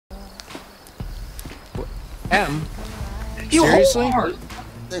M? You Seriously? hard.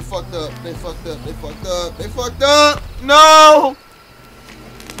 They fucked up. They fucked up. They fucked up. They fucked up. No!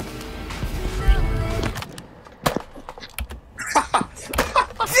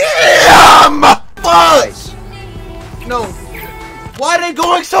 Damn! Fuzz! No. Why are they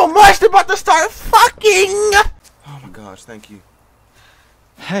going so much? They're about to start fucking! Oh my gosh, thank you.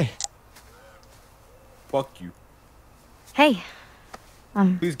 Hey. Fuck you. Hey.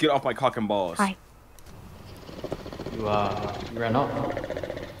 Please get off my cock and balls. Hi. You ran off.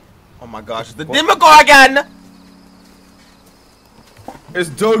 Oh my gosh, it's the Demogorgon! It's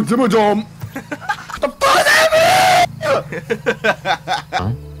Doug Dimmadome! The fuck is happening?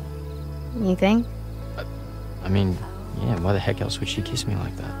 Huh? You think? I mean, yeah, why the heck else would she kiss me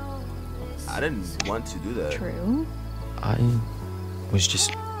like that? I didn't want to do that. True. I was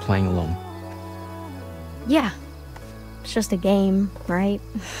just playing along. Yeah. It's just a game, right?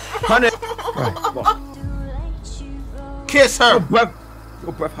 Honey! Right. Kiss her!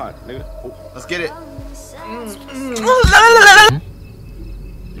 Go breath hot, nigga. Oh. Let's get it.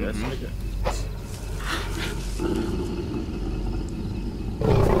 Yes, nigga.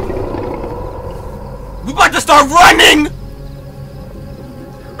 We about to start running!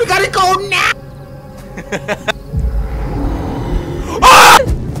 We gotta go now! Ah!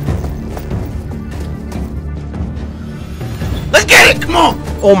 Let's get it! Come on!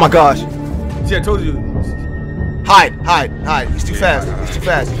 Oh my gosh. See, I told you. Hide, hide, hide. He's too fast. He's too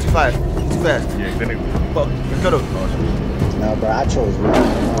fast. He's too fast. He's too fast. Yeah, then it. Fuck. Let's go to. No, bro, I chose wrong.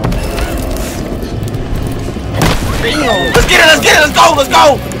 Let's get it! Let's get it! Let's go! Let's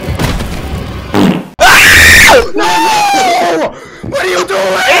go! No! What are you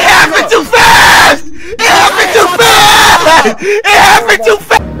doing? It happened too fast! It happened too fast! It happened too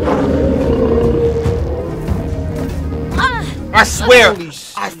fast! I swear!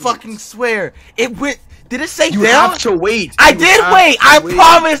 I fucking swear! It went. Did it say You down? have to wait. I did wait! I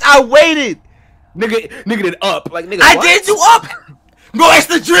promise I waited! Nigga did up. Like, nigga, I what? did do up! No, it's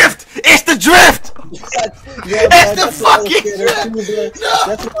the drift! It's the drift! Yeah, It's bro, the fucking drift!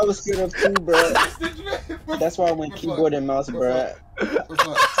 That's what I was scared of too, bro. That's why I went keyboard and mouse, bro.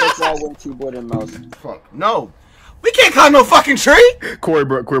 That's why I went keyboard and mouse. Fuck. No. We can't climb no fucking tree! Quarry,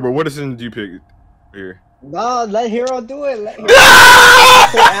 bro, what decision do you pick here? Nah, let Hero do it. Let Hero. No!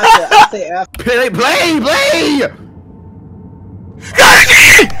 I'll say after. Play!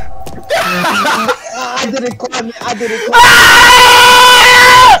 I didn't climb it. I didn't climb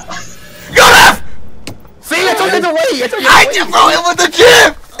Ah! Go left! See, I told you to wait. Bro, it was the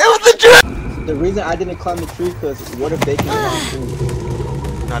drift! It was the drift! it. The reason I didn't climb the tree because what if they can climb the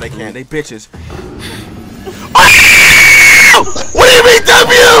tree? No, they can't. They bitches. Oh! What do you mean,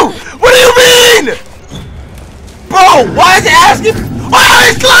 W? What do you mean? Bro, why is it asking? Oh,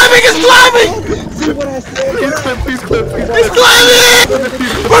 it's climbing! It's climbing! See what I said? Please clip. It's climbing!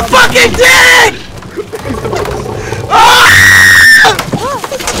 We're fucking dead! Oh!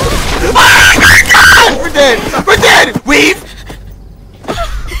 Oh my god! We're dead! We're dead! Weave!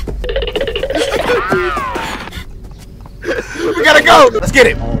 We gotta go! Let's get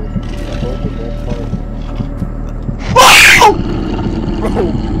it! Whoa!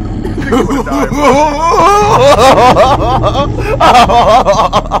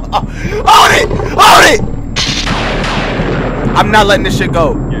 Hold it! Hold it! I'm not letting this shit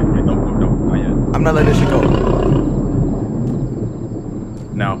go. Yeah, no, not yet. I'm not letting this shit go.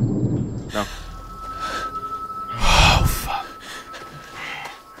 No. Oh fuck.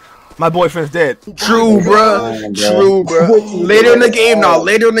 My boyfriend's dead. True, bruh. True, bruh. Later in the game,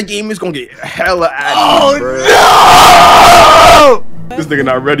 later in the game, it's gonna get hella action, bruh. No! This nigga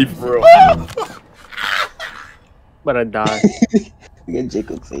not ready for real. But I died. Look at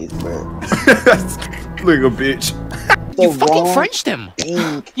Jacob's face, bro. Look at a bitch. You fucking Frenched him.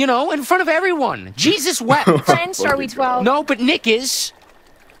 You know, in front of everyone. Jesus wept. French, are we 12? No, but Nick is.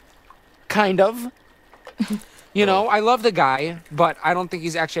 Kind of. You know, I love the guy, but I don't think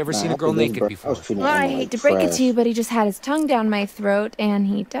he's actually ever seen a girl naked before. Well, I hate to break it to you, but he just had his tongue down my throat, and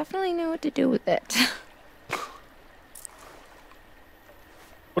he definitely knew what to do with it.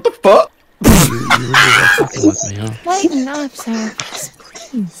 What the fuck? Lighten up, sir.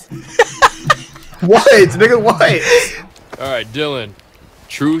 Please. What? Nigga, what? Alright, Dylan.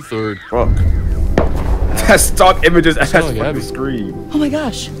 Truth or... Fuck. That's stock images attached like to Abby. the screen. Oh my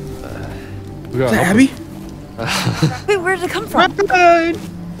gosh. We got Abby? Wait, where did it come from?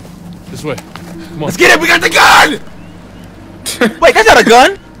 this way. Come on. Let's get it! We got the gun! Wait, that's not a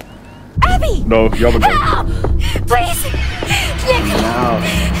gun! Abby! No, you have a gun. Help! Please! Nick! Now,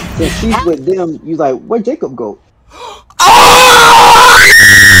 since she's with them, you like, where'd Jacob go? Oh!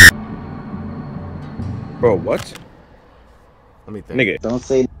 Bro, what? Let me think. Nigga. Don't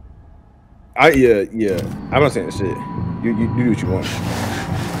say. Yeah. I'm not saying shit. You do what you want.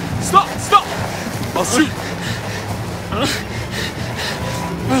 Stop! I'll shoot.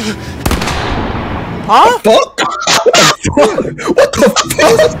 Huh? Fuck? What the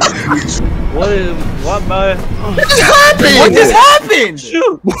fuck? What, man? What just happened? What just happened?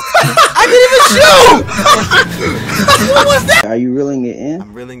 Shoot! I didn't even shoot! What was that? Are you reeling it in?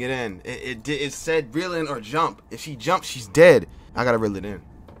 I'm reeling it in. It said reel in or jump. If she jumps, she's dead. I gotta reel it in.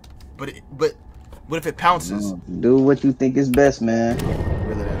 But what if it pounces? Do what you think is best, man.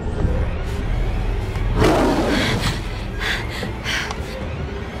 Reel it in.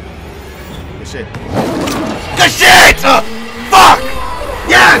 Good shit. Good shit! Fuck!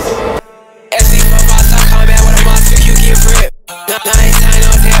 Yes!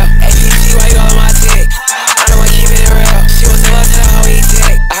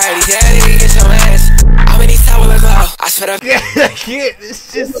 I can't.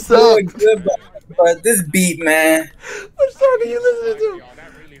 This shit sucks. But this beat, man. What song are you listening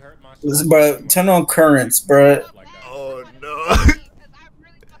Listen, bro, turn on Currents, bro. Oh no.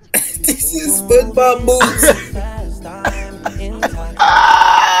 This is SpongeBob moves. You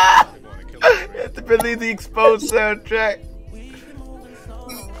have to believe the Exposed soundtrack.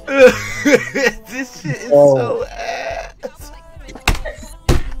 This shit is so